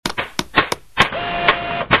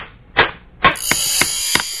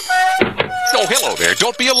Hello there.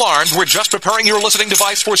 Don't be alarmed. We're just preparing your listening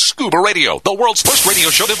device for Scuba Radio, the world's first radio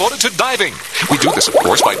show devoted to diving. We do this, of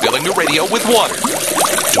course, by filling the radio with water.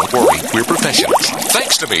 Don't worry, we're professionals.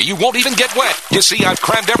 Thanks to me, you won't even get wet. You see, I've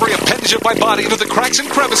crammed every appendage of my body into the cracks and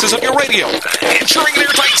crevices of your radio, ensuring an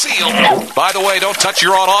airtight seal. By the way, don't touch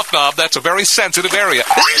your on-off knob. That's a very sensitive area.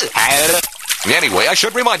 Anyway, I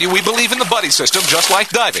should remind you, we believe in the buddy system just like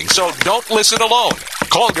diving, so don't listen alone.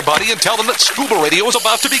 Call your buddy and tell them that Scuba Radio is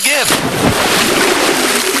about to begin.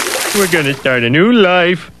 We're going to start a new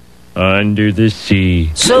life under the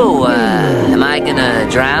sea. So, am I gonna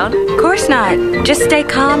drown? Of course not. Just stay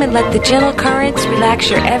calm and let the gentle currents relax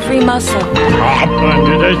your every muscle.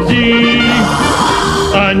 Under the sea.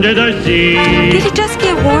 Under the sea. Did it just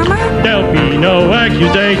get warmer? There'll be no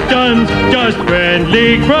accusations, just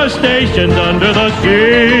friendly crustaceans under the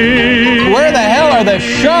sea. Where the hell are the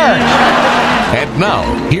sharks? And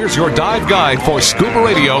now, here's your dive guide for Scuba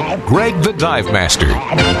Radio, Greg the Divemaster.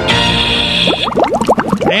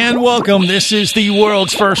 And welcome. This is the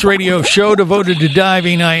world's first radio show devoted to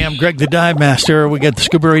diving. I am Greg the Divemaster. We got the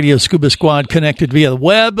Scuba Radio Scuba Squad connected via the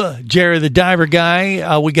web. Jerry the Diver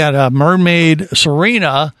Guy. We got Mermaid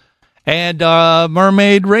Serena and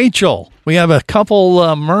Mermaid Rachel. We have a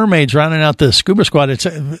couple mermaids rounding out the Scuba Squad. It's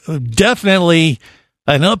definitely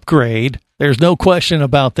an upgrade. There's no question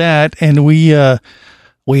about that. And we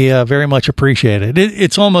very much appreciate it.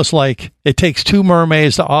 It's almost like it takes two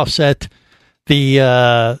mermaids to offset the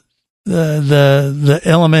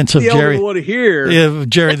elements of Jerry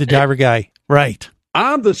the Diver Guy. Right.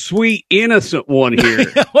 I'm the sweet innocent one here.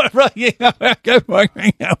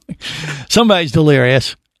 Somebody's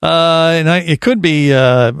delirious. And it could be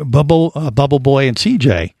Bubble Boy and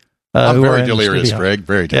CJ. I'm very delirious, Greg.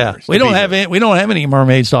 Very delirious. Yeah. We don't have any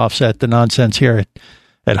mermaids to offset the nonsense here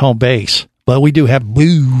at home base, but we do have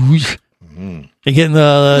booze. You're getting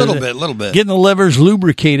little bit. Getting the levers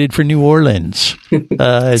lubricated for New Orleans.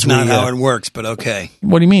 It's not how it works, but okay.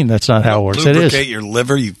 What do you mean that's not how it works? Lubricate your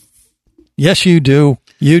liver. Yes, you do.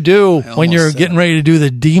 You do. When you're getting ready to do the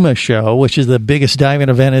DEMA show, which is the biggest diving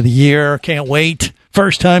event of the year. Can't wait.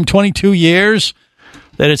 First time, 22 years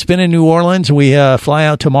that it's been in New Orleans. We fly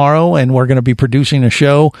out tomorrow, and we're going to be producing a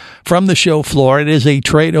show from the show floor. It is a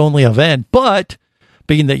trade-only event, but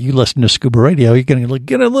being that you listen to Scuba Radio, you're going to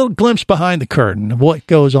get a little glimpse behind the curtain of what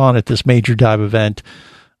goes on at this major dive event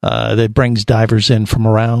that brings divers in from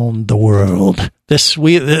around the world. This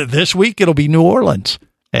week it'll be New Orleans.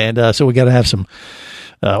 And so we got to have some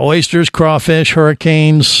oysters, crawfish,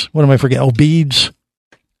 hurricanes. What am I forgetting? Oh, beads.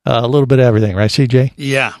 A little bit of everything, right, CJ?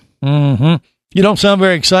 Yeah. Mm-hmm. You don't sound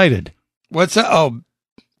very excited. What's that? Oh,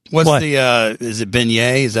 what's the, is it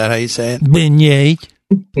beignet? Is that how you say it? Beignet.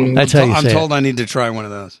 That's how you say it. I'm told I need to try one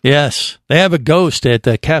of those. Yes. They have a ghost at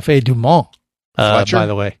the Café du Mont, by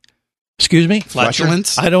the way. Excuse me?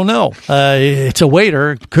 Flatulence? I don't know. It's a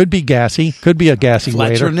waiter. Could be gassy. Could be a gassy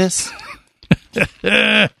waiter. Flatulence?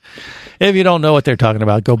 If you don't know what they're talking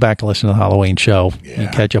about, go back and listen to the Halloween show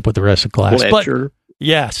and catch up with the rest of the class. Fletcher.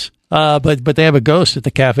 Yes. But they have a ghost at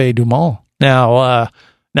the Café du Mont. Now,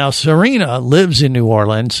 Serena lives in New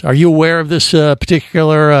Orleans. Are you aware of this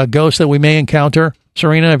particular ghost that we may encounter?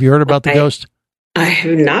 Serena, have you heard about the ghost? I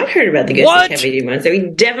have not heard about the ghost at Café du Mont, so we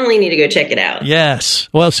definitely need to go check it out. Yes.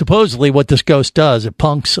 Well, supposedly what this ghost does, it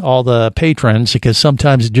punks all the patrons because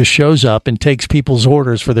sometimes it just shows up and takes people's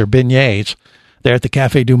orders for their beignets. They're at the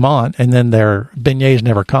Café du Mont, and then their beignets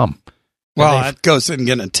never come. Well, that ghost isn't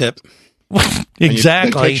getting a tip.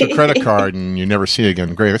 Exactly. It takes your credit card and you never see it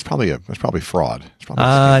again. Greg, that's probably fraud. It's probably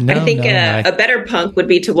I think a better punk would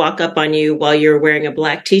be to walk up on you while you're wearing a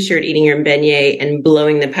black T-shirt, eating your beignet, and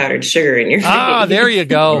blowing the powdered sugar in your face. Ah, there you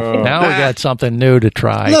go. Now we got something new to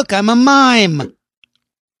try. Look, I'm a mime.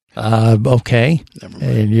 Okay.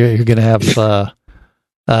 And you're going to have,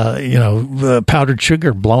 powdered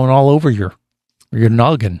sugar blowing all over your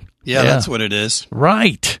noggin. Yeah, that's what it is.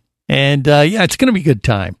 Right. And, it's going to be a good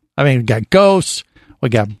time. I mean, we got ghosts, we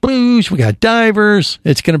got booze, we got divers.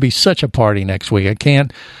 It's going to be such a party next week.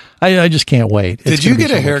 I just can't wait. Did you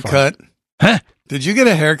get a haircut? Huh? Did you get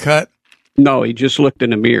a haircut? No, he just looked in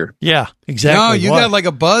the mirror. Yeah, exactly. No, you got like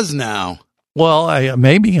a buzz now. Well,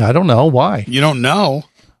 maybe. I don't know. Why? You don't know?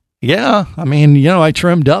 Yeah. I mean, I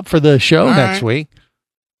trimmed up for the show next week.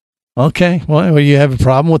 Okay. Well, you have a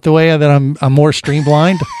problem with the way that I'm more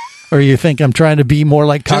streamlined? Or you think I'm trying to be more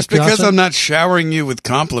like Cock Just because Johnson? I'm not showering you with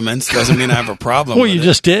compliments doesn't mean I have a problem well, with you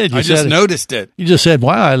just did. I just noticed it. You just said,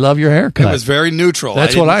 wow, I love your haircut. It was very neutral.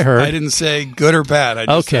 That's what I heard. I didn't say good or bad. I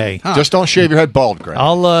just okay. Said, Just don't shave your head bald, Greg.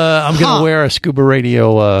 I'm going to wear a Scuba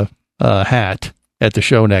Radio hat at the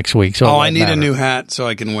show next week. So I need a new hat so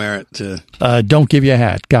I can wear it to. Don't give you a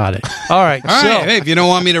hat. Got it. All right. All right. Hey, if you don't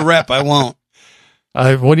want me to rep, I won't.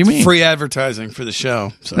 What do you mean? Free advertising for the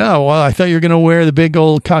show. So. No, well, I thought you were going to wear the big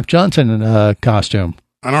old Cock Johnson costume.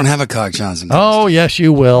 I don't have a Cock Johnson costume. Oh, yes,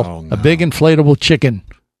 you will. Oh, no. A big inflatable chicken.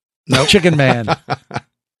 Nope. Chicken man.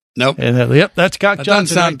 Nope. And, yep, that's Cock That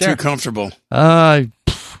Johnson. doesn't sound right too comfortable.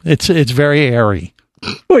 It's very airy.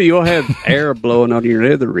 Well, you'll have air blowing out of your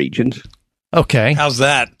nether regions. Okay. How's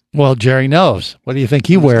that? Well, Jerry knows. What do you think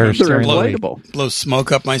he wears? They're during the week? inflatable. Blow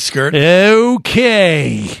smoke up my skirt.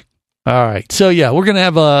 Okay. All right. So, yeah, we're going to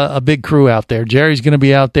have a big crew out there. Jerry's going to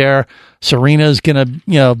be out there. Serena's going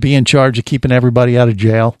to, be in charge of keeping everybody out of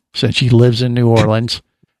jail since she lives in New Orleans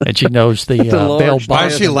and she knows the bail bond. Why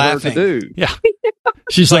is she laughing? Yeah.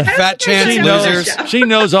 She's like fat chance losers. She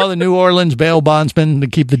knows all the New Orleans bail bondsmen to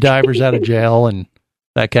keep the divers out of jail and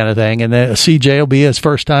that kind of thing. And then CJ will be his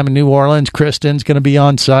first time in New Orleans. Kristen's going to be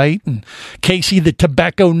on site. And Casey, the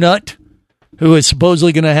tobacco nut, who is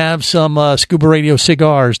supposedly going to have some Scuba Radio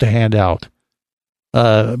cigars to hand out.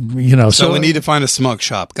 So we need to find a smoke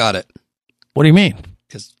shop. Got it. What do you mean?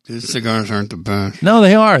 Because these cigars aren't the best. No,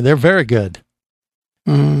 they are. They're very good.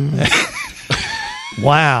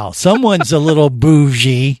 Wow. Someone's a little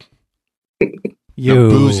bougie.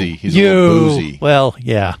 Boozy. He's a little boozy. Well,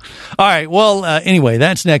 yeah. All right. Well, anyway,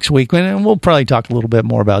 that's next week. And we'll probably talk a little bit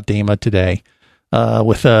more about DEMA today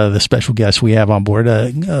with the special guests we have on board.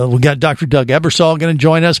 We got Dr. Doug Ebersol going to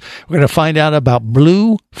join us. We're going to find out about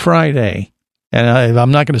Blue Friday. And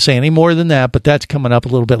I'm not going to say any more than that, but that's coming up a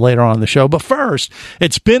little bit later on in the show. But first,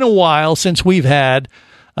 it's been a while since we've had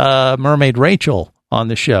Mermaid Rachel on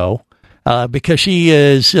the show because she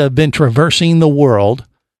has been traversing the world.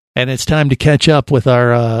 And it's time to catch up with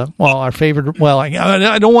our favorite. Well,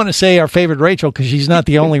 I don't want to say our favorite Rachel because she's not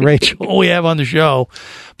the only Rachel we have on the show.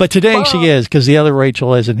 But today she is because the other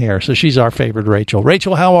Rachel isn't here. So she's our favorite Rachel.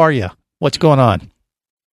 Rachel, how are you? What's going on?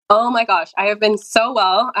 Oh my gosh, I have been so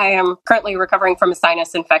well. I am currently recovering from a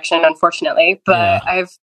sinus infection, unfortunately, but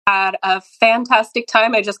I've had a fantastic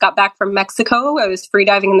time. I just got back from Mexico. I was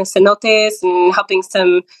freediving in the cenotes and helping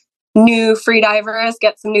some new freedivers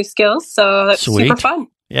get some new skills. So that's super fun.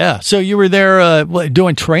 Yeah. So you were there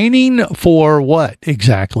doing training for what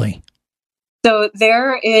exactly? So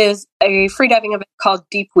there is a freediving event called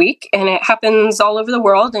Deep Week, and it happens all over the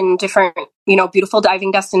world in different, beautiful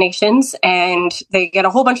diving destinations. And they get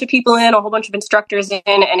a whole bunch of people in, a whole bunch of instructors in,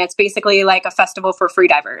 and it's basically like a festival for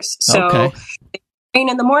freedivers. So they train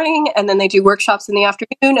in the morning, and then they do workshops in the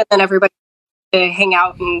afternoon, and then everybody hang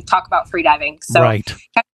out and talk about freediving. So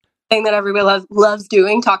thing that everybody loves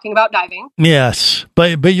doing, talking about diving. Yes,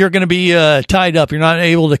 but you're going to be tied up. You're not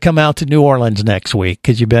able to come out to New Orleans next week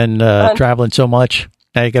because you've been traveling so much.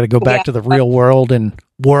 Now you got to go back to the real world and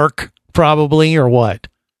work, probably, or what?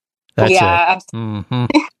 That's it. Absolutely. Mm-hmm.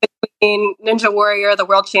 Between Ninja Warrior, the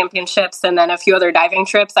World Championships, and then a few other diving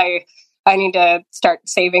trips, I need to start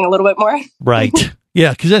saving a little bit more. Right.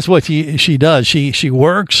 Yeah, because that's what she does. She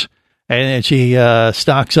works. And then she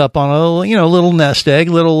stocks up on a little nest egg,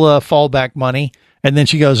 little fallback money, and then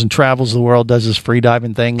she goes and travels the world, does this free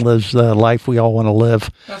diving thing, lives the life we all want to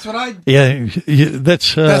live. That's what I do. Yeah,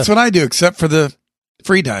 that's what I do, except for the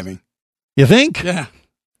free diving. You think? Yeah.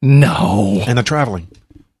 No. And the traveling.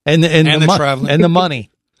 And the traveling and the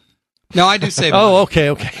money. No, I do save. Okay.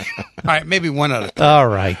 All right, maybe one out of 3. All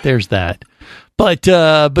right, there's that. But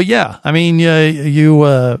yeah, I mean, you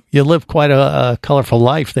live quite a colorful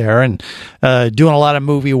life there, and doing a lot of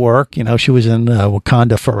movie work. She was in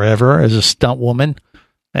Wakanda Forever as a stunt woman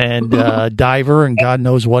and diver, and God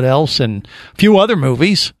knows what else, and a few other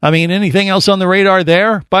movies. I mean, anything else on the radar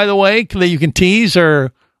there, by the way, that you can tease,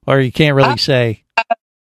 or you can't really say?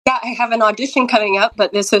 Yeah, I have an audition coming up,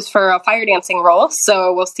 but this is for a fire dancing role,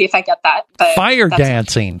 so we'll see if I get that. But fire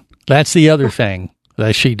dancing, that's the other thing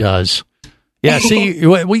that she does. Yeah, see,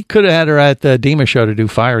 we could have had her at the DEMA show to do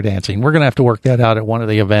fire dancing. We're going to have to work that out at one of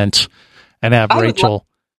the events and have Rachel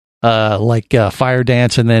fire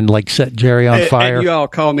dance and then set Jerry on fire. And you all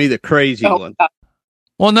call me the crazy one.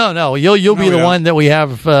 Well, no, you'll be the one that we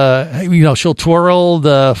have. She'll twirl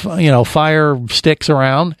the fire sticks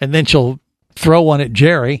around, and then she'll throw one at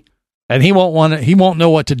Jerry, and he won't know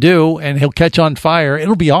what to do, and he'll catch on fire.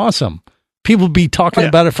 It'll be awesome. People will be talking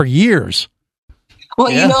about it for years. Well,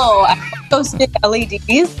 I posted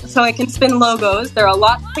LEDs so I can spin logos. They're a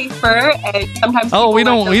lot safer, and sometimes. We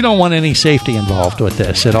don't want any safety involved with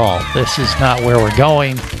this at all. This is not where we're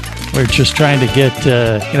going. We're just trying to get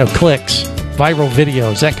clicks, viral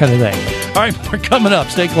videos, that kind of thing. All right, we're coming up.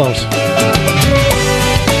 Stay close.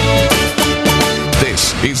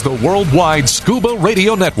 This is the Worldwide Scuba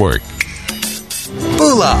Radio Network.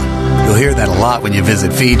 Bula! You'll hear that a lot when you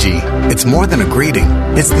visit Fiji. It's more than a greeting.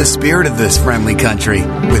 It's the spirit of this friendly country.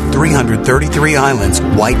 With 333 islands,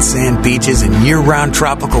 white sand beaches, and year-round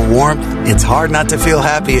tropical warmth, it's hard not to feel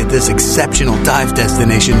happy at this exceptional dive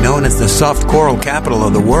destination known as the soft coral capital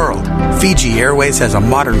of the world. Fiji Airways has a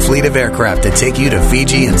modern fleet of aircraft to take you to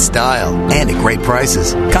Fiji in style and at great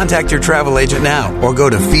prices. Contact your travel agent now or go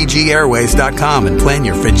to FijiAirways.com and plan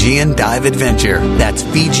your Fijian dive adventure. That's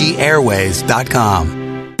FijiAirways.com.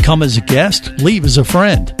 Come as a guest, leave as a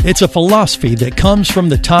friend. It's a philosophy that comes from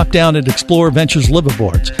the top down at Explorer Ventures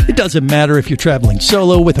liveaboards. It doesn't matter if you're traveling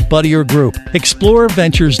solo, with a buddy, or group. Explorer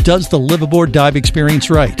Ventures does the liveaboard dive experience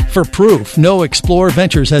right. For proof, no, Explorer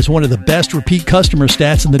Ventures has one of the best repeat customer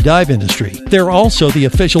stats in the dive industry. They're also the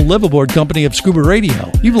official liveaboard company of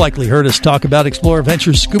ScubaRadio. You've likely heard us talk about Explorer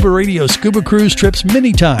Ventures ScubaRadio scuba cruise trips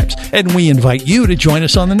many times, and we invite you to join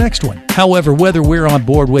us on the next one. However, whether we're on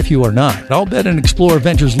board with you or not, I'll bet an Explorer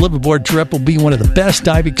Ventures liveaboard trip will be one of the best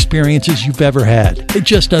dive experiences you've ever had. It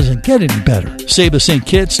just doesn't get any better. Saba St.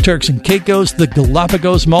 Kitts, Turks and Caicos, the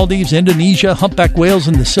Galapagos, Maldives, Indonesia, humpback whales,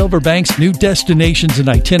 and the Silver Banks, new destinations and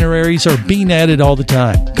itineraries are being added all the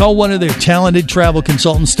time. Call one of their talented travel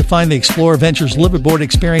consultants to find the Explorer Ventures liveaboard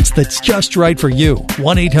experience that's just right for you.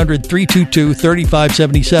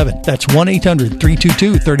 1-800-322-3577. That's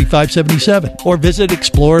 1-800-322-3577. Or visit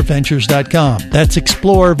explorerventures.com. That's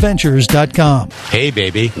explorerventures.com. Hey,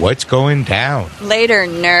 baby, what's going down? Later,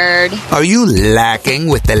 nerd. Are you lacking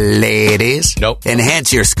with the ladies? Nope.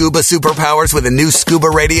 Enhance your scuba superpowers with a new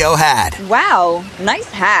ScubaRadio hat. Wow,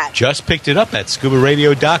 nice hat. Just picked it up at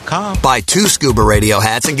ScubaRadio.com. Buy 2 ScubaRadio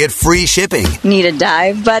hats and get free shipping. Need a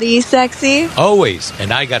dive buddy, sexy? Always,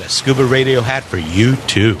 and I got a ScubaRadio hat for you,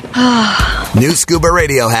 too. New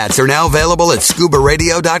ScubaRadio hats are now available at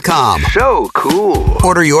ScubaRadio.com. So cool.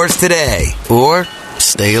 Order yours today, or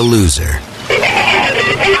stay a loser.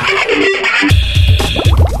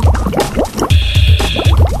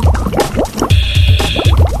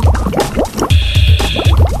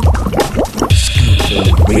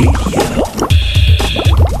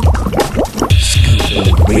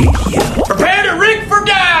 Prepare to rig for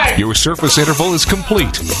dive! Your surface interval is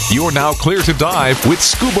complete. You're now clear to dive with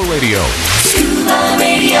Scuba Radio. Scuba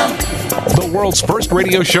Radio. The world's first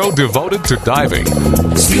radio show devoted to diving.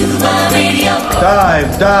 Scuba Radio.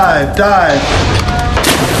 Dive, dive, dive.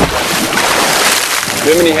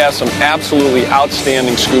 Bimini has some absolutely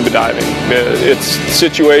outstanding scuba diving. It's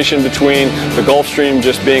situation between the Gulf Stream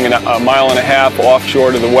just being a mile and a half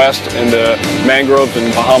offshore to the west and the mangroves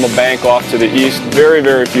and Bahama Bank off to the east. Very,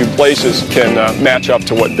 very few places can match up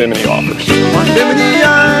to what Bimini offers. On Bimini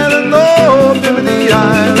Island, oh, Bimini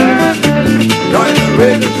Island.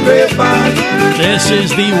 This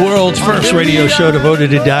is the world's first radio show devoted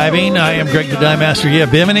to diving. I am Greg the Divemaster. Yeah,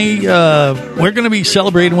 Bimini, we're going to be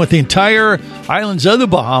celebrating with the entire islands of the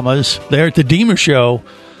Bahamas there at the DEMA show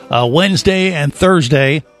Wednesday and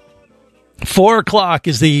Thursday. 4 o'clock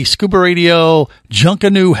is the Scuba Radio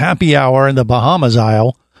Junkanoo Happy Hour in the Bahamas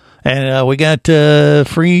Isle. And we got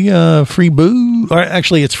free booze. Or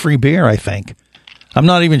actually, it's free beer, I think. I'm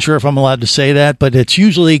not even sure if I'm allowed to say that, but it's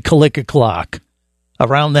usually Click-a-Clock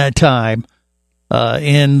around that time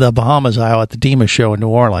in the Bahamas Isle at the DEMA show in New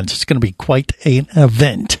Orleans. It's going to be quite an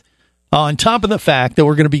event. On top of the fact that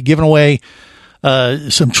we're going to be giving away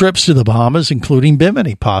some trips to the Bahamas, including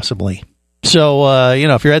Bimini, possibly. So,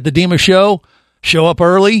 if you're at the DEMA show, show up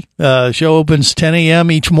early. Show opens 10 a.m.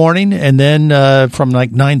 each morning, and then from like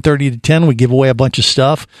 9:30 to 10, we give away a bunch of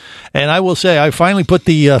stuff. And I will say, I finally put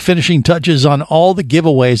the finishing touches on all the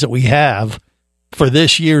giveaways that we have for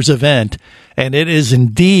this year's event, and it is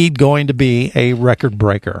indeed going to be a record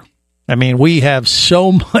breaker. I mean, we have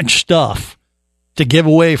so much stuff to give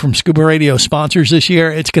away from Scuba Radio sponsors this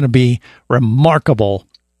year. It's going to be remarkable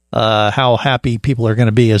how happy people are going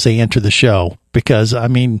to be as they enter the show, because, I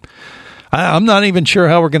mean, I'm not even sure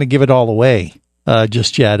how we're going to give it all away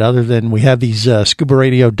just yet, other than we have these Scuba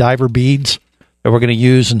Radio diver beads that we're going to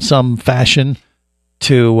use in some fashion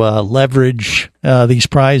to leverage these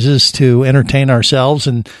prizes to entertain ourselves,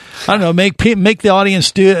 and I don't know, make the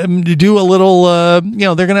audience do a little. They're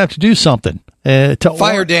going to have to do something to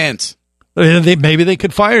fire dance. Maybe they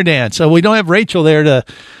could fire dance. So we don't have Rachel there to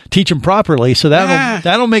teach them properly, so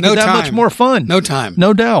that'll make it that much more fun. No time,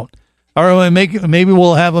 no doubt. Or maybe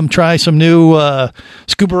we'll have them try some new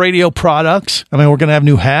Scuba Radio products. I mean, we're going to have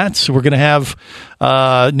new hats. We're going to have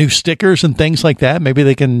new stickers and things like that. Maybe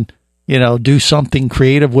they can, do something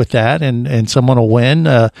creative with that, and someone will win.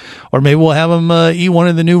 Or maybe we'll have them eat one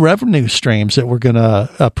of the new revenue streams that we're going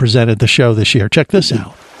to present at the show this year. Check this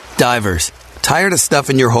out. Divers, Tired of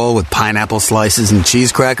stuffing your hole with pineapple slices and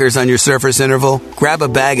cheese crackers on your surface interval? Grab a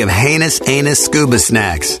bag of Heinous Anus Scuba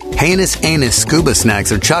Snacks. Heinous Anus Scuba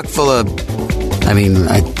Snacks are chock full of...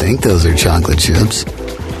 I think those are chocolate chips.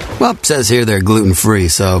 Well, it says here they're gluten-free,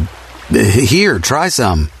 so... Here, try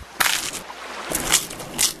some.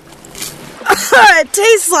 It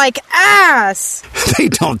tastes like ass. They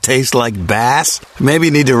don't taste like bass. Maybe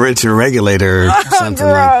you need to rinse your regulator or something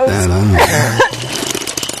like that.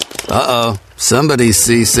 Uh-oh. Somebody's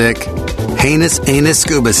seasick. Heinous Anus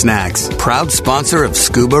Scuba Snacks, proud sponsor of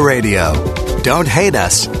Scuba Radio. Don't hate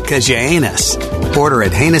us, because you ain't us. Order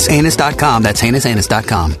at HeinouSAnus.com. That's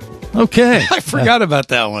HeinouSAnus.com. Okay. I forgot about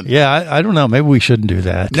that one. Yeah, I don't know. Maybe we shouldn't do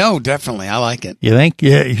that. No, definitely. I like it. You think?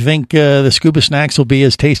 Yeah, you think the scuba snacks will be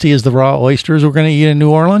as tasty as the raw oysters we're going to eat in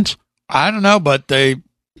New Orleans? I don't know, but they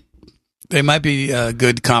might be a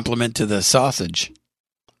good compliment to the sausage.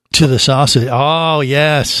 To the sausage. Oh,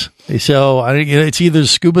 yes. So it's either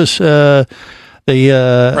scuba's breakfast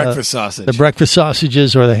sausage, the breakfast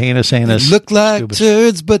sausages, or the Heinous Anus. They look like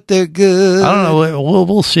turds, but they're good. I don't know.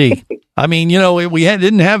 We'll see. We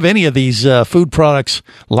didn't have any of these food products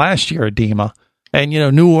last year at DEMA, and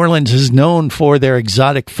New Orleans is known for their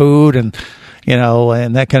exotic food and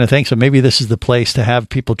and that kind of thing. So maybe this is the place to have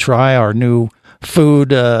people try our new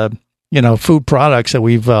food. Food products that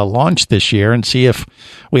we've launched this year and see if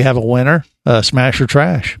we have a winner, smash or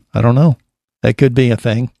trash. I don't know. That could be a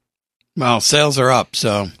thing. Well, sales are up,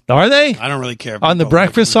 so. Are they? I don't really care. On the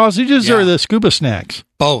breakfast sausages or the scuba snacks?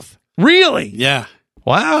 Both. Really? Yeah.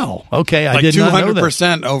 Wow. Okay. Like I did not know that.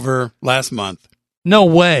 200% over last month. No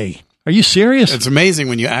way. Are you serious? It's amazing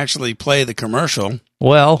when you actually play the commercial.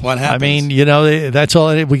 Well, what happens? That's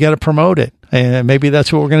all. We got to promote it. And maybe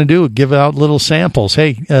that's what we're going to do. Give out little samples.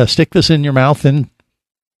 Hey, stick this in your mouth and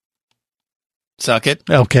suck it.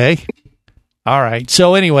 Okay. All right.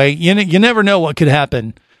 So anyway, you never know what could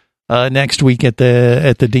happen next week at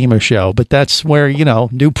the DEMA show, but that's where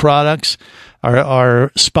new products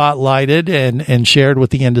are spotlighted and shared with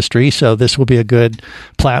the industry. So this will be a good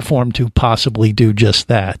platform to possibly do just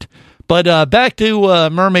that. But back to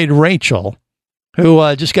Mermaid Rachel,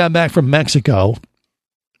 who just got back from Mexico.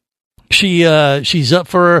 She's up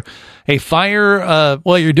for a fire.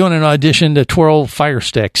 You're doing an audition to twirl fire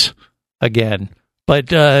sticks again.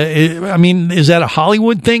 But is that a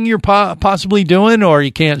Hollywood thing you're possibly doing, or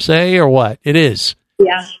you can't say, or what? It is.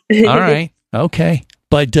 Yeah. All right. Okay.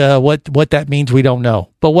 But what that means, we don't know.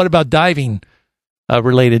 But what about diving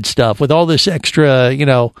related stuff with all this extra,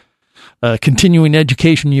 continuing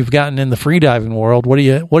education you've gotten in the freediving world? What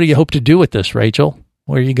do you hope to do with this, Rachel?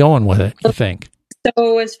 Where are you going with it, you think?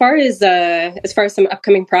 So as far as some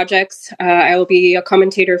upcoming projects, I will be a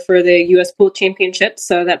commentator for the U.S. Pool Championship.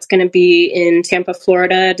 So that's going to be in Tampa,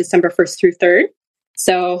 Florida, December 1st through 3rd.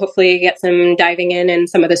 So hopefully get some diving in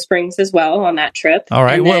some of the springs as well on that trip. All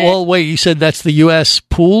right. Well, wait, you said that's the U.S.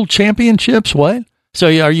 Pool Championships? What? So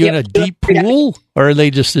are you in a deep pool, or are they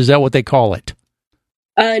is that what they call it?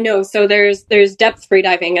 No. So there's depth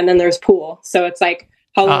freediving and then there's pool. So it's like,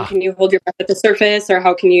 how long can you hold your breath at the surface, or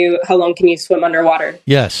how long can you swim underwater?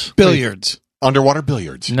 Yes. Billiards. Underwater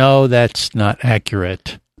billiards. No, that's not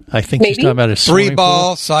accurate. I think she's talking about a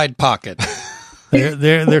 3-ball side pocket.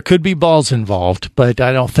 There could be balls involved, but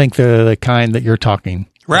I don't think they're the kind that you're talking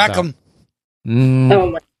Rack about. them.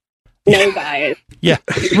 Oh my. No, guys. Yeah,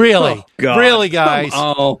 really. Really, guys.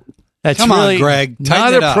 Oh, that's Come really on, Greg.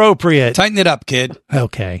 not appropriate. Tighten it up, kid.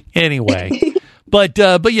 Okay. Anyway. But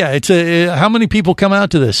yeah, it's how many people come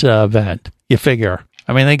out to this event? You figure?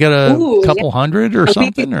 I mean, they got a couple hundred or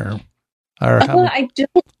something, or I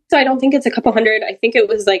don't think it's a couple hundred. I think it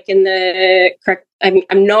was like in the correct.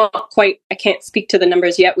 I'm not quite. I can't speak to the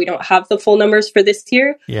numbers yet. We don't have the full numbers for this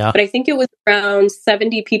year. Yeah, but I think it was around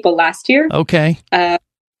 70 people last year. Okay.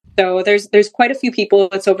 So there's quite a few people.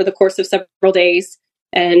 It's over the course of several days.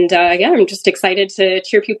 And I'm just excited to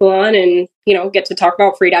cheer people on and, get to talk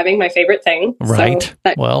about freediving, my favorite thing. Right.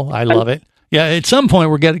 So well, I love it. Yeah, at some point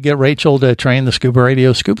we're going to get Rachel to train the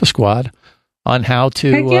ScubaRadio Scuba Squad on how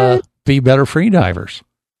to be better freedivers.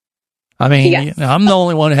 I mean, I'm the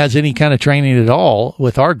only one who has any kind of training at all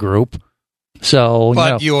with our group. So,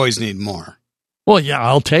 but you always need more. Well, yeah,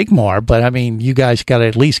 I'll take more. But I mean, you guys got to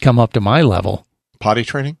at least come up to my level. Potty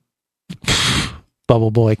training?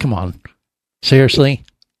 Bubble boy, come on. Seriously?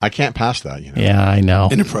 I can't pass that, Yeah, I know.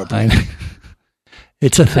 Inappropriate.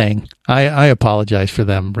 It's a thing. I apologize for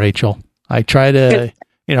them, Rachel. I try to,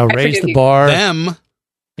 raise the bar. Them?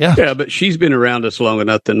 Yeah. Yeah, but she's been around us long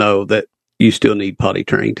enough to know that you still need potty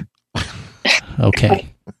trained. Okay.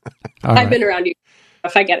 I've been around you.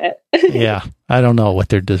 if I get it. Yeah, I don't know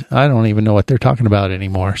what I don't even know what they're talking about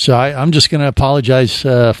anymore. So I'm just going to apologize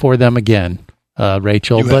for them again,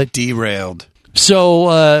 Rachel. But derailed.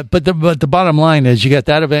 So, but the bottom line is you got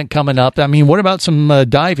that event coming up. I mean, what about some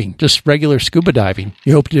diving, just regular scuba diving?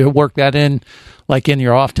 You hope to work that in, like in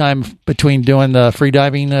your off time between doing the free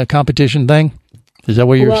diving competition thing? Is that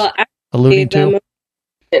what you're alluding to?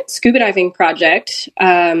 Scuba diving project.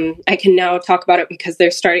 I can now talk about it because they're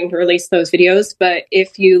starting to release those videos. But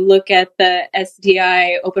if you look at the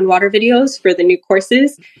SDI open water videos for the new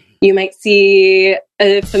courses, you might see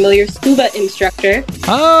a familiar scuba instructor.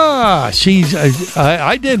 I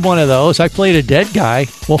did one of those. I played a dead guy.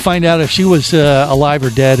 We'll find out if she was alive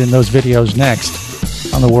or dead in those videos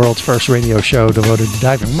next on the world's first radio show devoted to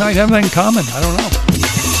diving. We might have that in common. I don't know.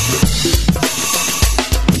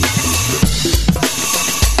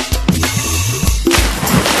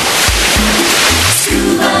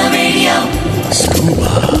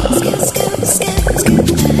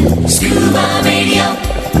 Scuba Radio.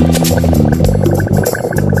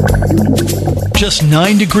 Just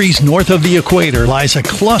 9 degrees north of the equator lies a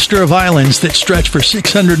cluster of islands that stretch for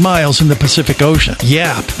 600 miles in the Pacific Ocean.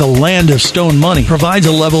 Yap, the land of stone money, provides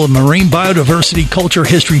a level of marine biodiversity, culture,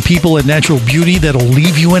 history, people, and natural beauty that'll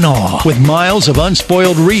leave you in awe. With miles of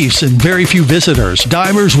unspoiled reefs and very few visitors,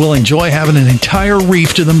 divers will enjoy having an entire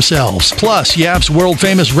reef to themselves. Plus, Yap's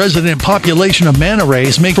world-famous resident population of manta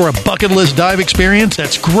rays make for a bucket list dive experience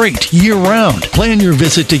that's great year-round. Plan your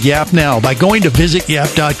visit to Yap now by going to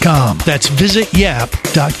visityap.com. That's visityap.com.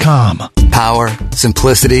 Power,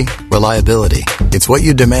 simplicity, reliability. It's what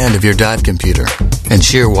you demand of your dive computer. And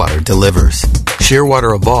Shearwater delivers.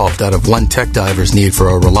 Shearwater evolved out of one tech diver's need for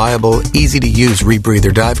a reliable, easy-to-use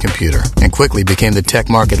rebreather dive computer and quickly became the tech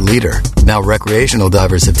market leader. Now recreational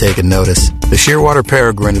divers have taken notice. The Shearwater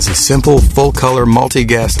Peregrine is a simple, full-color,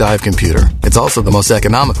 multi-gas dive computer. It's also the most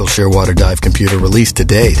economical Shearwater dive computer released to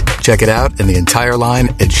date. Check it out and the entire line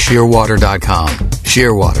at Shearwater.com.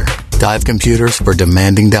 Shearwater. Dive computers for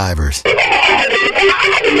demanding divers.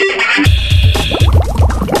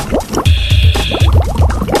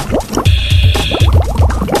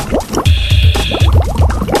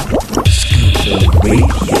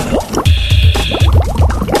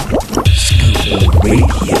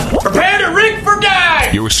 Prepare to rig for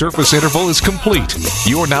dive! Your surface interval is complete.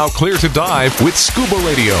 You're now clear to dive with Scuba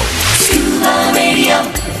Radio. Scuba Radio.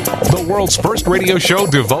 The world's first radio show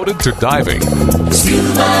devoted to diving.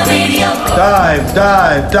 Scuba Radio. Dive,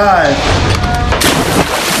 dive, dive.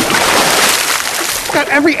 Got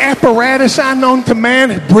every apparatus unknown to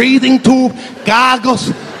man, breathing tube,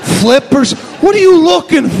 goggles, flippers. What are you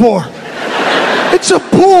looking for? It's a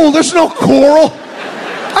pool. There's no coral.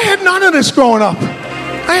 I had none of this growing up.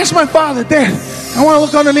 I asked my father, Dad, I want to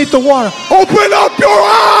look underneath the water. Open up your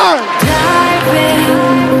eyes!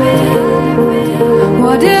 Diving,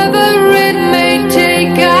 whatever it may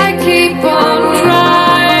take, I keep on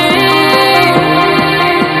trying.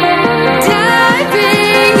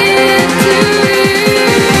 Diving into you.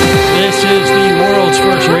 This is the world's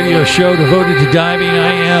first radio show devoted to diving.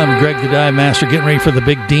 I am Greg the Divemaster, getting ready for the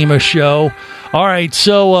big DEMA show. All right,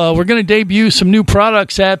 so we're going to debut some new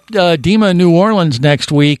products at DEMA New Orleans next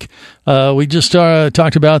week. We just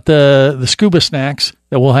talked about the scuba snacks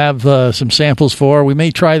that we'll have some samples for. We may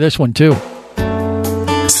try this one, too.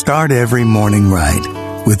 Start every morning right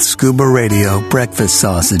with ScubaRadio breakfast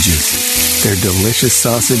sausages. They're delicious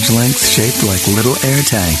sausage links shaped like little air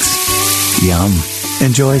tanks. Yum.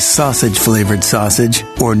 Enjoy sausage-flavored sausage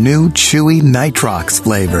or new chewy nitrox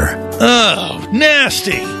flavor. Oh,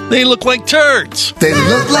 nasty. They look like turds. They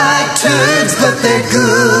look like turds, but they're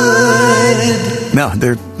good. No,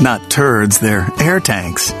 they're not turds. They're air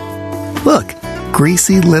tanks. Look,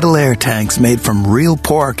 greasy little air tanks made from real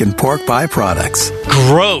pork and pork byproducts.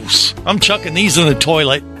 Gross. I'm chucking these in the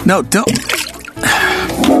toilet. No, don't.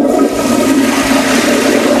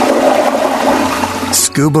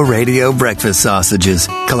 Scuba Radio breakfast sausages.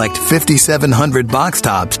 Collect 5,700 box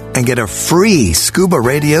tops and get a free Scuba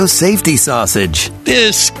Radio safety sausage.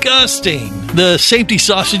 Disgusting. The safety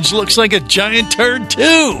sausage looks like a giant turd,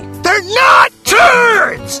 too. They're not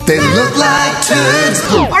turds! They look like turds.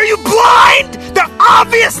 Are you blind? They're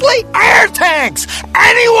obviously air tanks!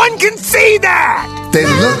 Anyone can see that! They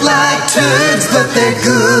look like turds, but they're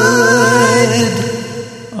good.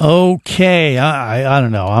 Okay, I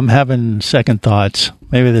don't know. I'm having second thoughts.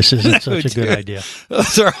 Maybe this isn't such a good idea.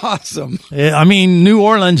 Those are awesome. I mean, New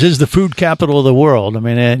Orleans is the food capital of the world. I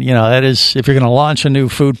mean, that is, if you're going to launch a new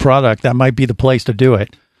food product, that might be the place to do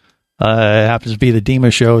it. It happens to be the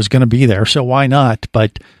DEMA show is going to be there, so why not?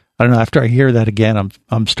 But I don't know. After I hear that again,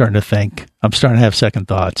 I'm starting to think. I'm starting to have second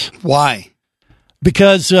thoughts. Why?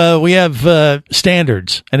 because we have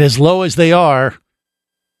standards, and as low as they are,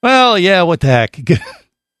 well, yeah, what the heck?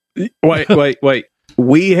 Wait.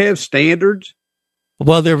 We have standards?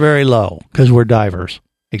 Well, they're very low because we're divers.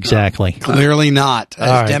 Exactly. Clearly not, as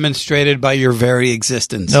All right. demonstrated by your very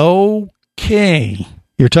existence. Okay.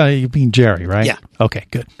 You mean Jerry, right? Yeah. Okay,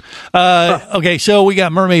 good. Okay, so we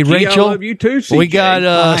got Mermaid Gee, I Rachel. love you too, CJ. We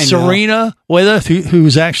got Serena with us,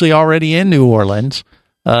 who's actually already in New Orleans.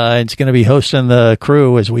 It's going to be hosting the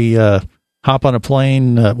crew as we hop on a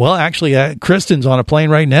plane. Kristen's on a plane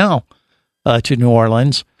right now to New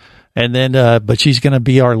Orleans. And then, but she's going to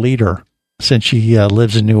be our leader since she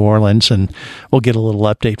lives in New Orleans, and we'll get a little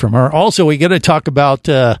update from her. Also, we got to talk about,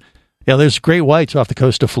 there's great whites off the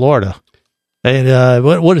coast of Florida. And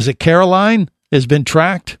what is it? Caroline has been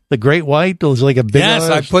tracked. The great white. It was like a big. Yes,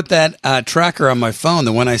 I put that tracker on my phone,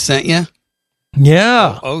 the one I sent you.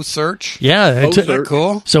 Yeah. search. Yeah. Isn't that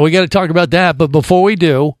cool? So we got to talk about that. But before we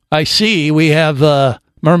do, I see we have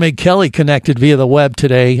Mermaid Kelly connected via the web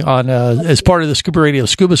today on as part of the Scuba Radio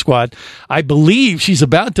Scuba Squad. I believe she's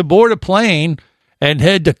about to board a plane and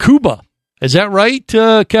head to Cuba. Is that right,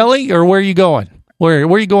 Kelly? Or where are you going? Where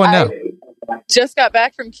are you going now? Just got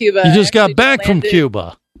back from Cuba. You just got back from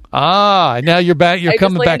Cuba. Now you're back. You're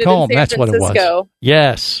coming back home. That's what it was.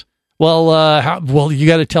 Yes. Well, you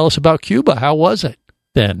got to tell us about Cuba. How was it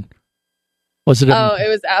then? Was it? It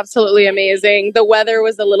was absolutely amazing. The weather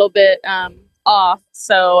was a little bit off,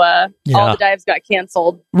 so all the dives got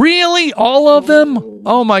canceled. Really, all of them?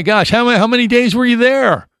 Oh my gosh! How many days were you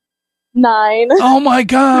there? 9. Oh my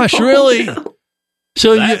gosh! Really?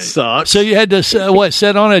 So that sucks. So you had to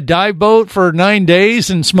set on a dive boat for 9 days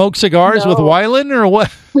and smoke cigars with Wyland, or what?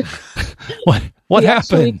 What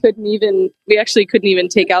happened? We actually couldn't even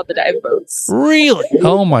take out the dive boats. Really?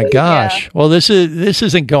 Oh my gosh! Yeah. Well, this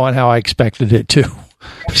isn't going how I expected it to.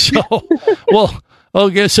 So,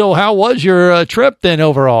 okay. So, how was your trip then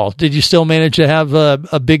overall? Did you still manage to have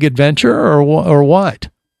a big adventure, or what?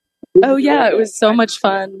 Oh yeah, it was so much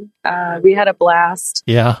fun. We had a blast.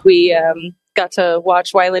 Yeah. We got to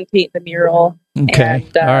watch Wyland paint the mural. Okay.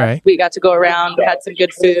 And, all right. We got to go around. We had some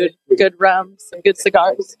good food, good rum, some good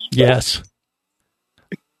cigars. Yes.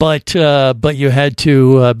 But you had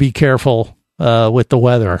to be careful with the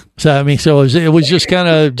weather. So I mean, it was just kind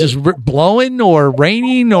of just blowing or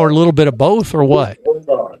raining or a little bit of both, or what?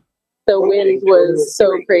 The wind was so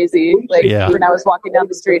crazy. When I was walking down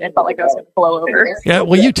the street, I felt like I was going to blow over. Yeah,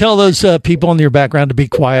 well, you tell those people in your background to be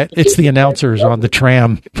quiet. It's the announcers on the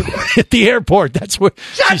tram at the airport. That's where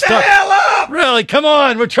Shut the hell up! Really, come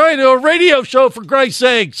on. We're trying to do a radio show, for Christ's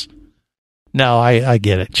sakes. No, I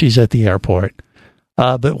get it. She's at the airport.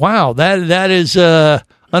 But wow, that is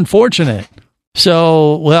unfortunate.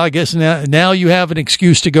 So, well, I guess now you have an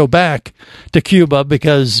excuse to go back to Cuba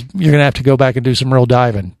because you're going to have to go back and do some real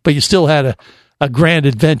diving. But you still had a grand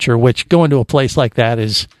adventure, which going to a place like that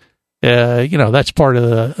is, that's part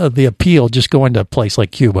of the appeal, just going to a place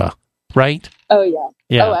like Cuba, right? Oh, yeah.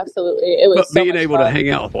 Yeah. Oh, absolutely. It was being able to hang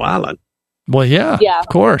out with Wyland. Well, yeah, of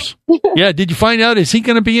course. Yeah. Did you find out, is he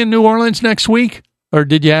going to be in New Orleans next week? Or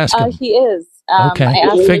did you ask him? He is. Okay. I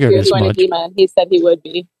asked him if he was going much. to DEMA, and he said he would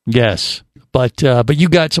be. Yes. But you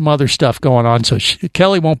got some other stuff going on, so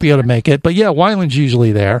Kelly won't be able to make it. But yeah, Wyland's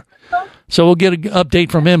usually there. So we'll get an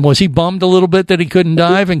update from him. Was he bummed a little bit that he couldn't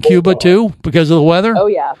dive in Cuba too because of the weather? Oh,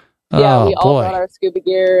 yeah. Yeah, we all brought our scuba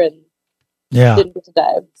gear and didn't get to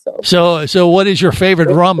dive. So what is your favorite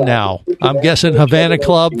rum now? I'm guessing Havana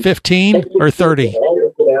Club 15 or 30?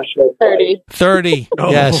 30. 30.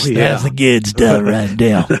 Oh, yes, yeah. that's the good stuff right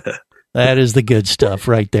there. That is the good stuff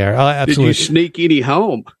right there. Oh, absolutely. Did you sneak any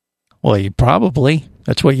home? Well, you probably.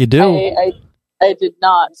 That's what you do. I did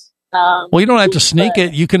not. Well, you don't have to sneak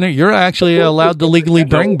it. You're actually allowed to legally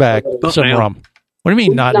bring back some rum. What do you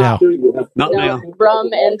mean, not now? Not now. Rum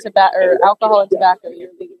and tobacco, or alcohol and tobacco, you're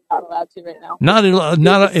legally not allowed to right now.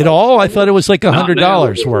 Not at all. I thought it was like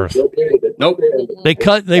 $100 worth. Nope.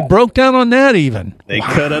 They broke down on that even. They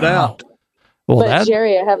cut it out. Well,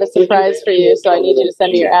 Jerry, I have a surprise for you, so I need you to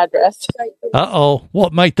send me your address. Uh-oh.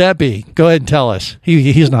 What might that be? Go ahead and tell us.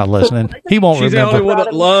 He's not listening. He won't remember. She's the only one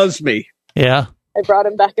that loves me. Yeah. I brought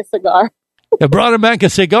him back a cigar. You brought him back a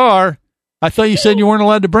cigar? I thought you said you weren't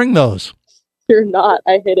allowed to bring those. You're not.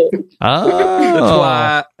 I hid it.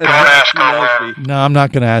 Oh. That's why she loves me. No, I'm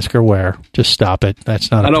not going to ask her where. Just stop it. That's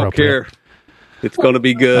not appropriate. I don't care. It's going to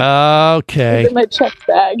be good. Okay. It's in my check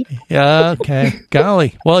bag. Yeah, okay.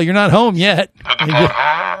 Golly. Well, you're not home yet. You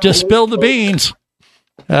just spilled the beans.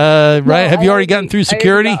 Right? Have you already gotten through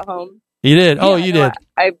security? I got home. You did? Yeah, you did.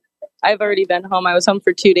 I I've already been home. I was home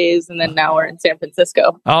for 2 days, and then now we're in San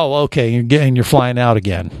Francisco. Oh, okay. You're flying out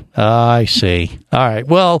again. I see. All right.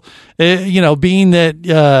 Well, being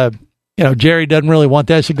that Jerry doesn't really want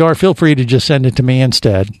that cigar, feel free to just send it to me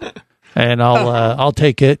instead, and I'll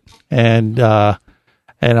take it and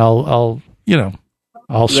I'll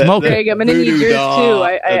smoke it. Greg, I'm going to need yours too.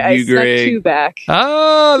 I snuck 2 back.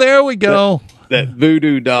 Oh, there we go. That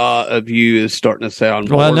voodoo doll of you is starting to sound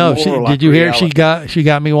more well, no. and more Did you hear? She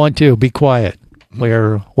got me one too. Be quiet.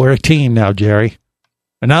 We're a team now, Jerry.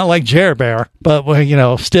 We're not like Jer Bear, but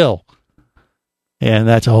we're still. And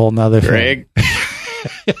that's a whole nother thing.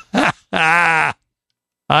 Greg.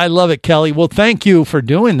 I love it, Kelly. Well, thank you for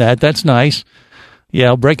doing that. That's nice.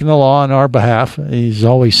 Yeah, breaking the law on our behalf. He's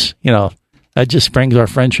always, that just brings our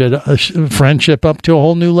friendship up to a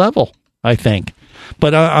whole new level, I think.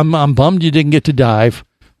 But I'm bummed you didn't get to dive.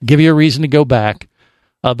 Give you a reason to go back.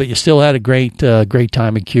 But you still had a great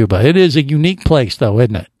time in Cuba. It is a unique place, though,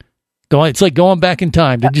 isn't it? It's like going back in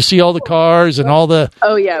time. Did you see all the cars and all the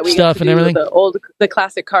we stuff got to and everything? The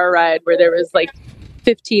classic car ride where there was like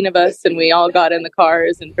 15 of us and we all got in the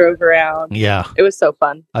cars and drove around. Yeah. It was so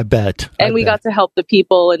fun. I bet. And we got to help the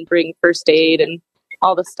people and bring first aid and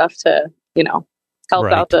all the stuff to, help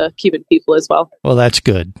out the Cuban people as well. Well, that's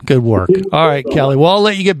good. Good work. All right, Kelly. Well, I'll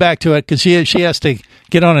let you get back to it because she has to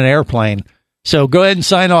get on an airplane. So go ahead and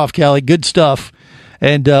sign off, Kelly. Good stuff.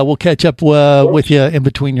 And we'll catch up with you in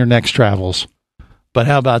between your next travels. But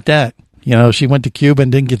how about that? She went to Cuba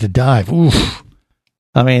and didn't get to dive. Oof.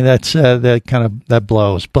 I mean, that's that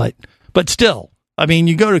blows. But still, I mean,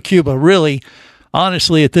 you go to Cuba, really,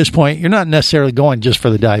 honestly, at this point, you're not necessarily going just for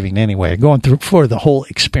the diving anyway. You're going through for the whole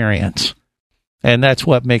experience. And that's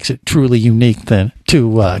what makes it truly unique than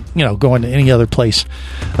to, going to any other place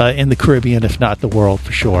in the Caribbean, if not the world,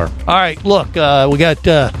 for sure. All right, look, we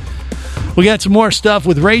got some more stuff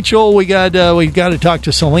with Rachel. We've got to talk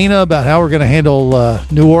to Selena about how we're going to handle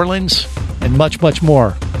New Orleans and much, much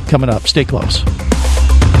more coming up. Stay close.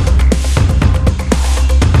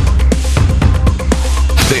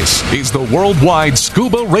 This is the Worldwide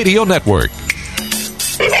Scuba Radio Network.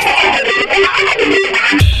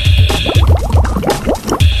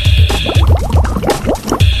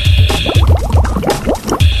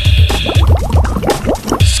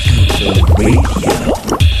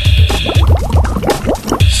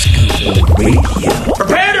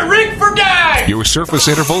 Prepare to rig for dive! Your surface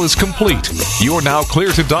interval is complete. You're now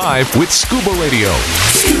clear to dive with Scuba Radio.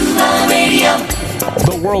 Scuba Radio.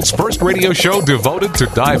 The world's first radio show devoted to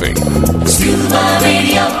diving. Scuba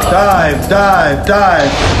Radio. Dive, dive,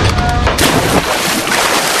 dive.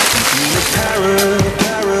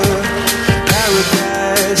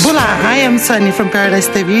 Bula, I am Sunny from Paradise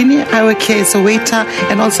Tavini. I work here as a waiter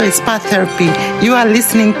and also as spa therapy. You are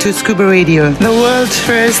listening to Scuba Radio, the world's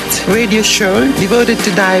first radio show devoted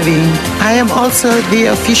to diving. I am also the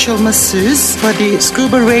official masseuse for the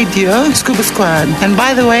Scuba Radio Scuba Squad. And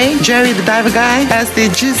by the way, Jerry the Diver Guy has the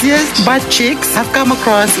juiciest butt cheeks I've come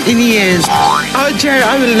across in years. Oh, Jerry,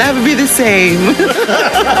 I will never be the same.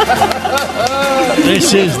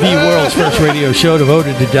 This is the world's first radio show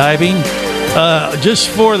devoted to diving. Just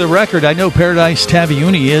for the record, I know Paradise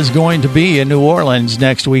Taviuni is going to be in New Orleans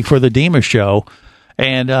next week for the DEMA show.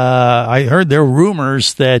 And I heard there were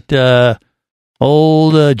rumors that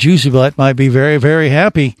old Juicy Butt might be very, very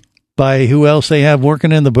happy by who else they have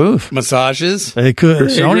working in the booth. Massages? They could.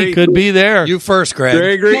 Sony could be there. You first, Greg.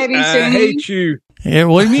 Gregory, I hate you. Yeah,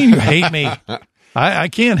 what do you mean you hate me? I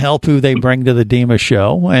can't help who they bring to the DEMA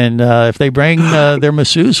show. And if they bring their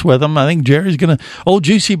masseuse with them, I think Jerry's old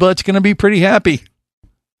Juicy Butt's going to be pretty happy.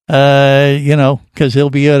 Because he'll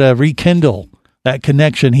be able to rekindle that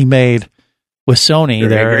connection he made with Sony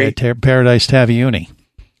there at Paradise Taviuni.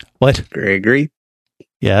 What? Gregory?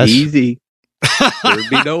 Yes? Easy. There'd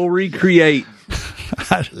be no recreate.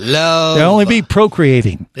 Love. There'll only be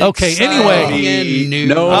procreating. Okay, anyway.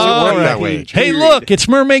 No, all right. that way. Hey, look, it's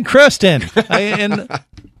Mermaid Kristen. And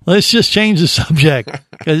let's just change the subject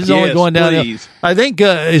because it's only going down. I think,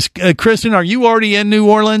 Kristen, are you already in New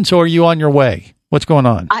Orleans or are you on your way? What's going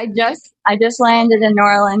on? I just landed in New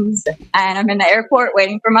Orleans and I'm in the airport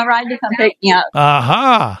waiting for my ride to come pick me up.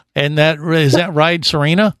 Aha. And is that ride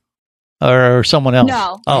Serena? Or someone else?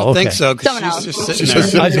 No. Oh, I don't think okay. so. Someone else. Just sitting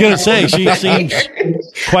there. I was going to say, she seems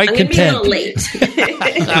quite I'm content. Be a little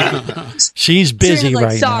late. She's busy like,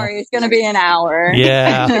 right sorry, it's going to be an hour.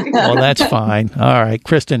 Yeah. Well, that's fine. All right.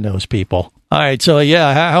 Kristen knows people. All right. So,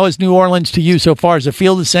 yeah, how is New Orleans to you so far? Does it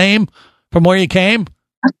feel the same from where you came?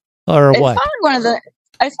 Or what?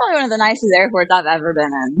 It's probably one of the nicest airports I've ever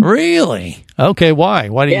been in. Really? Okay. Why?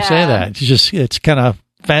 Why do you say that? It's kind of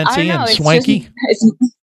fancy and swanky?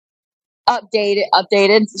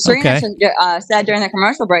 Updated. Serena said during the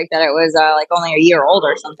commercial break that it was like only a year old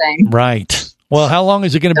or something. Right. Well, how long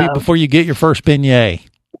is it going to be before you get your first beignet?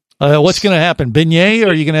 What's going to happen? Beignet,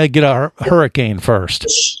 or are you going to get a hurricane first?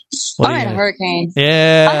 I had a hurricane.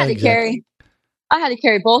 Yeah. I had to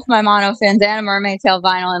carry both my monofins and a mermaid tail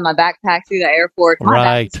vinyl in my backpack through the airport. God,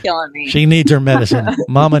 right. That's killing me. She needs her medicine.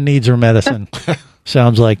 Mama needs her medicine.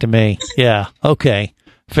 Sounds like to me. Yeah. Okay.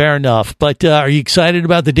 Fair enough. But are you excited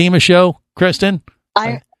about the DEMA show, Kristen?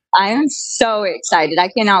 I am so excited. I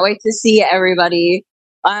cannot wait to see everybody.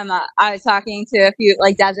 I was talking to a few,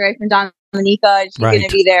 like Desiree from Dominica. She's going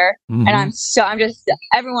to be there, and I'm just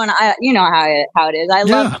everyone. You know how it is. I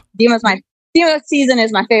love DEMA season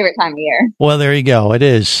is my favorite time of year. Well, there you go. It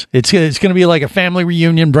is. It's going to be like a family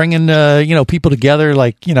reunion, bringing people together,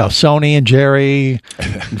 like Sony and Jerry,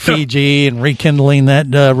 and Fiji, and rekindling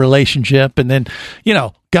that relationship, and then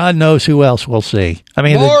God knows who else we'll see. I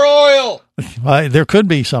mean, more oil. There could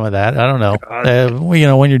be some of that. I don't know.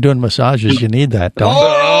 When you're doing massages, you need that. Don't more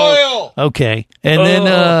oil. Okay, and then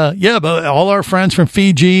but all our friends from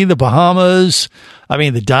Fiji, the Bahamas. I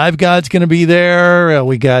mean, the Dive God's going to be there.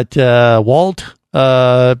 We got Walt,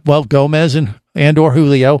 Gomez, and or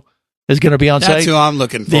Julio is going to be on site. That's who I'm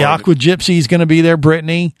looking for. The Aqua Gypsy is going to be there.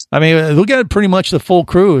 Brittany. I mean, we got pretty much the full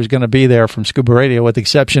crew is going to be there from Scuba Radio, with the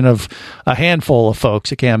exception of a handful of folks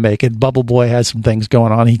that can't make it. Bubble Boy has some things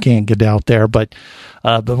going on; he can't get out there, but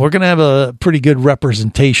we're going to have a pretty good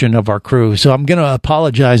representation of our crew. So I'm going to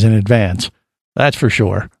apologize in advance. That's for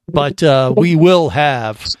sure. But we will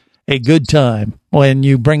have a good time. When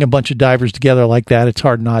you bring a bunch of divers together like that, it's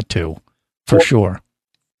hard not to, for sure.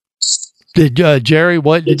 Did Jerry,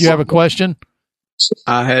 did you have a question?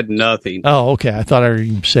 I had nothing. Oh, okay. I thought I heard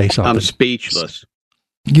you say something. I'm speechless.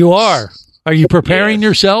 You are? Are you preparing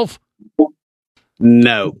yourself?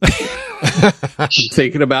 No. I'm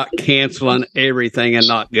thinking about canceling everything and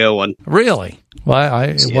not going. Really?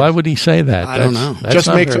 Why would he say that? I don't know. Just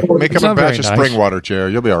make him a batch of spring water,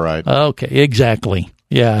 Jerry. You'll be all right. Okay, exactly.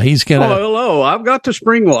 Yeah, he's going to... Oh, hello. I've got the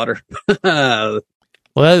spring water.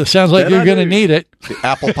 Well, it sounds like you're going to need it. The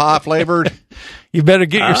apple pie flavored. You better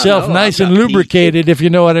get yourself nice and lubricated, if you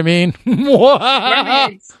know what I mean.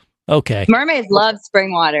 Mermaids. Okay. Mermaids love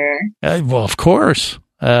spring water. Well, of course.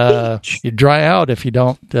 You dry out if you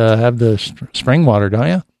don't have the spring water, don't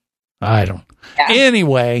you? I don't. Yeah.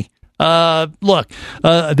 Anyway, look,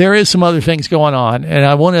 there is some other things going on, and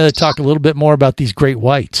I want to talk a little bit more about these great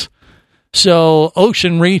whites. So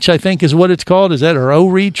Ocean Reach, I think, is what it's called. Is that, or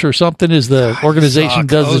O-Reach or something, is the organization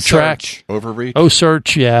does the track. Overreach.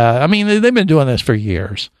 O-Search, yeah. I mean, they've been doing this for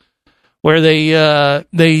years, where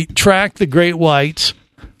they track the great whites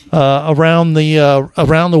around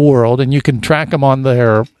the world, and you can track them on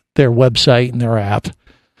their website and their app.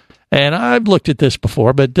 And I've looked at this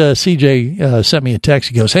before, but CJ sent me a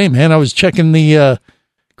text. He goes, "Hey, man, I was checking the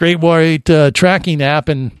Great White tracking app,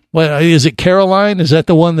 and what is it? Caroline? Is that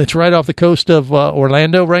the one that's right off the coast of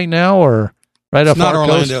Orlando right now, or right off our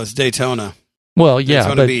Orlando, coast? it's Daytona. Well, yeah,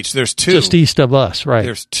 Daytona Beach. There's two just east of us, right?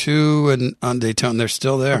 There's two on Daytona. They're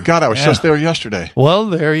still there. Oh, God, I was just there yesterday. Well,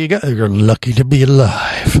 there you go. You're lucky to be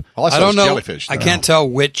alive. I don't know. Jellyfish, I can't tell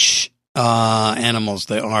which animals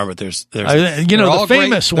they are, but there's the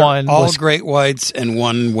famous one, all great whites and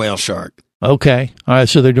one whale shark. Okay. All right.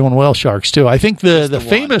 So they're doing whale sharks too. I think the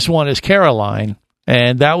famous one is Caroline,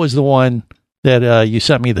 and that was the one that you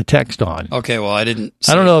sent me the text on. Okay. Well, I don't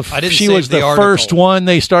know if she was the first one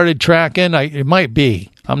they started tracking. It might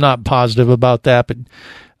be. I'm not positive about that,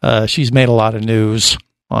 but she's made a lot of news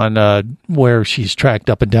on where she's tracked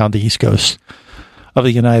up and down the East Coast of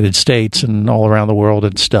the United States and all around the world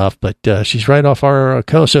and stuff. But she's right off our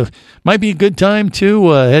coast. So might be a good time to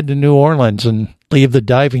head to New Orleans and leave the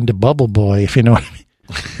diving to Bubble Boy, if you know what I mean.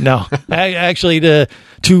 No, actually, to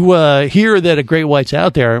hear that a great white's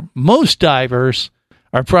out there, most divers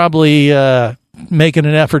are probably making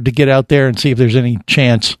an effort to get out there and see if there's any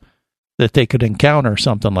chance that they could encounter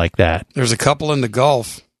something like that. There's a couple in the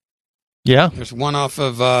Gulf. Yeah? There's one off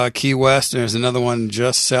of Key West, and there's another one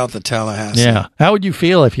just south of Tallahassee. Yeah. How would you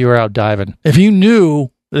feel if you were out diving? If you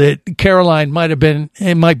knew that Caroline might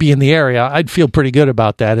be in the area, I'd feel pretty good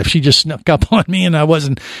about that. If she just snuck up on me and I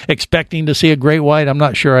wasn't expecting to see a great white, I'm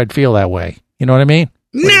not sure I'd feel that way. You know what I mean?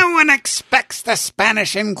 No one expects the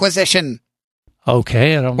Spanish Inquisition.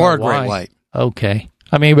 Okay, I don't know or a why. great white. Okay.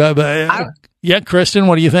 I mean, yeah, Kristen,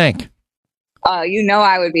 what do you think?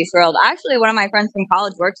 I would be thrilled. Actually, one of my friends from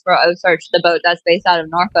college works for O-Search, the boat that's based out of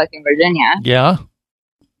Norfolk in Virginia. Yeah.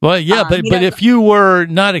 Well, yeah, but if you were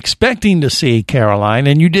not expecting to see Caroline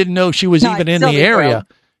and you didn't know she was even in the area,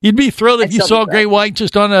 you'd be thrilled if you saw great white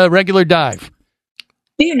just on a regular dive.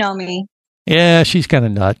 Do you know me? Yeah, she's kind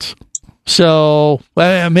of nuts. So,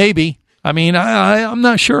 maybe. I mean, I'm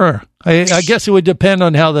not sure. I guess it would depend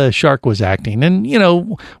on how the shark was acting. And, you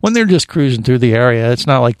know, when they're just cruising through the area, it's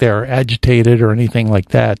not like they're agitated or anything like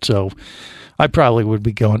that. So I probably would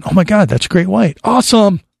be going, oh, my God, that's a great white.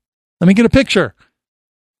 Awesome. Let me get a picture.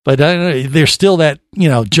 But there's still that, you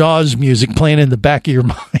know, Jaws music playing in the back of your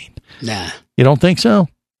mind. Nah. You don't think so?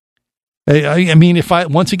 I mean,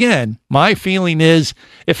 once again, my feeling is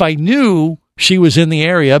if I knew she was in the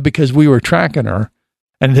area because we were tracking her,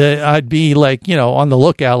 and I'd be like, you know, on the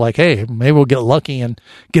lookout, like, hey, maybe we'll get lucky and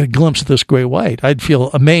get a glimpse of this great white. I'd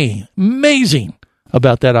feel amazing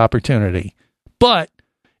about that opportunity. But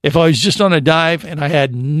if I was just on a dive and I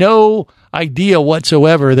had no idea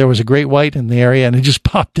whatsoever there was a great white in the area and it just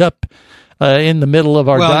popped up in the middle of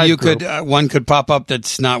our dive group. One could pop up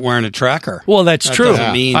that's not wearing a tracker. Well, that's true.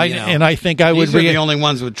 Doesn't mean, and I think I would these are the only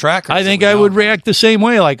ones with trackers. I think I would react the same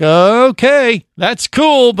way, like, okay, that's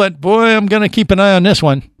cool, but boy, I'm going to keep an eye on this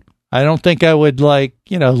one. I don't think I would oh, look,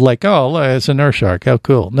 it's a nurse shark. How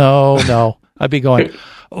cool. No. I'd be going,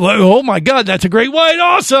 oh my God, that's a great white.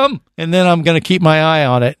 Awesome. And then I'm going to keep my eye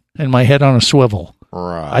on it and my head on a swivel.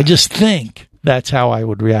 Right. I just think that's how I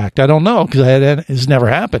would react. I don't know because it's never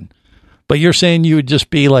happened. But you're saying you would just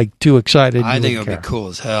be like too excited. I think it would be cool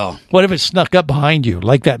as hell. What if it snuck up behind you?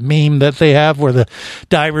 Like that meme that they have where the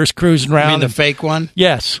diver's cruising around. You mean the fake one?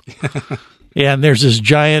 Yes. Yeah, and there's this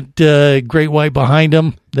giant great white behind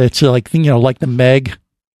them that's like, you know, like the Meg.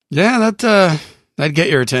 Yeah, that'd get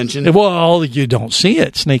your attention. Well, you don't see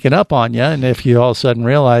it sneaking up on you. And if you all of a sudden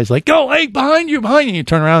realize, like, oh, hey, behind you, you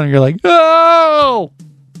turn around and you're like, oh.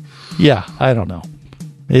 Yeah, I don't know.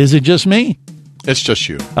 Is it just me? It's just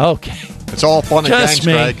you. Okay. It's all fun and just games,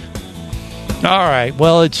 me. Greg. All right.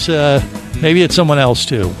 Well, it's maybe it's someone else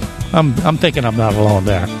too. I'm thinking I'm not alone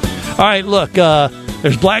there. All right. Look,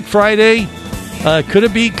 there's Black Friday. Could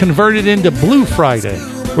it be converted into Blue Friday?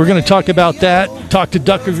 We're going to talk about that. Talk to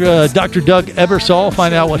Dr. Doug Ebersol,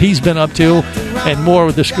 find out what he's been up to, and more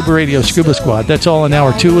with the Scuba Radio Scuba Squad. That's all in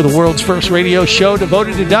hour 2 of the world's first radio show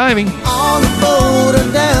devoted to diving. On the boat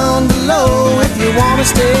or down below, if you want to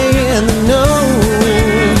stay in the know.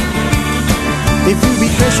 If you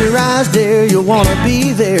be pressurized there, you'll want to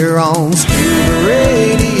be there on Scuba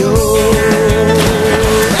Radio.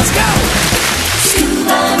 Let's go!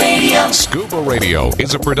 Scuba Radio. Scuba Radio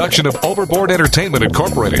is a production of Overboard Entertainment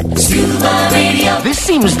Incorporated. Scuba Radio. This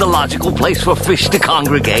seems the logical place for fish to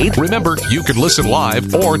congregate. Remember, you can listen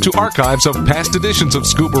live or to archives of past editions of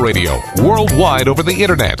Scuba Radio worldwide over the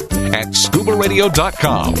internet at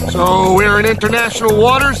ScubaRadio.com. So we're in international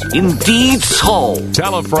waters? Indeed so.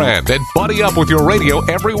 Tell a friend and buddy up with your radio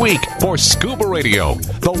every week for Scuba Radio,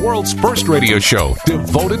 the world's first radio show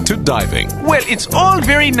devoted to diving. Well, it's all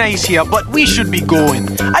very nice here, but we should be going.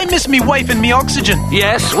 I miss me wife and me oxygen.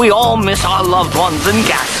 Yes, we all miss our loved ones and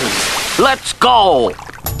gases. Let's go.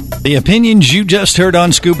 The opinions you just heard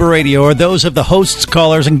on Scuba Radio are those of the hosts,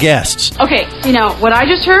 callers, and guests. Okay, you know, what I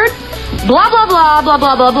just heard? Blah, blah, blah, blah,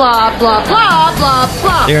 blah, blah, blah, blah, blah, blah,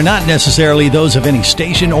 blah. They are not necessarily those of any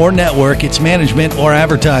station or network, its management, or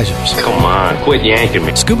advertisers. Come on, quit yanking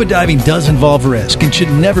me. Scuba diving does involve risk and should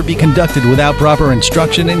never be conducted without proper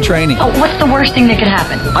instruction and training. Oh, what's the worst thing that could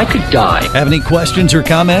happen? I could die. Have any questions or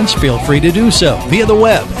comments? Feel free to do so via the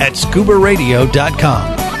web at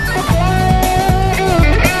ScubaRadio.com.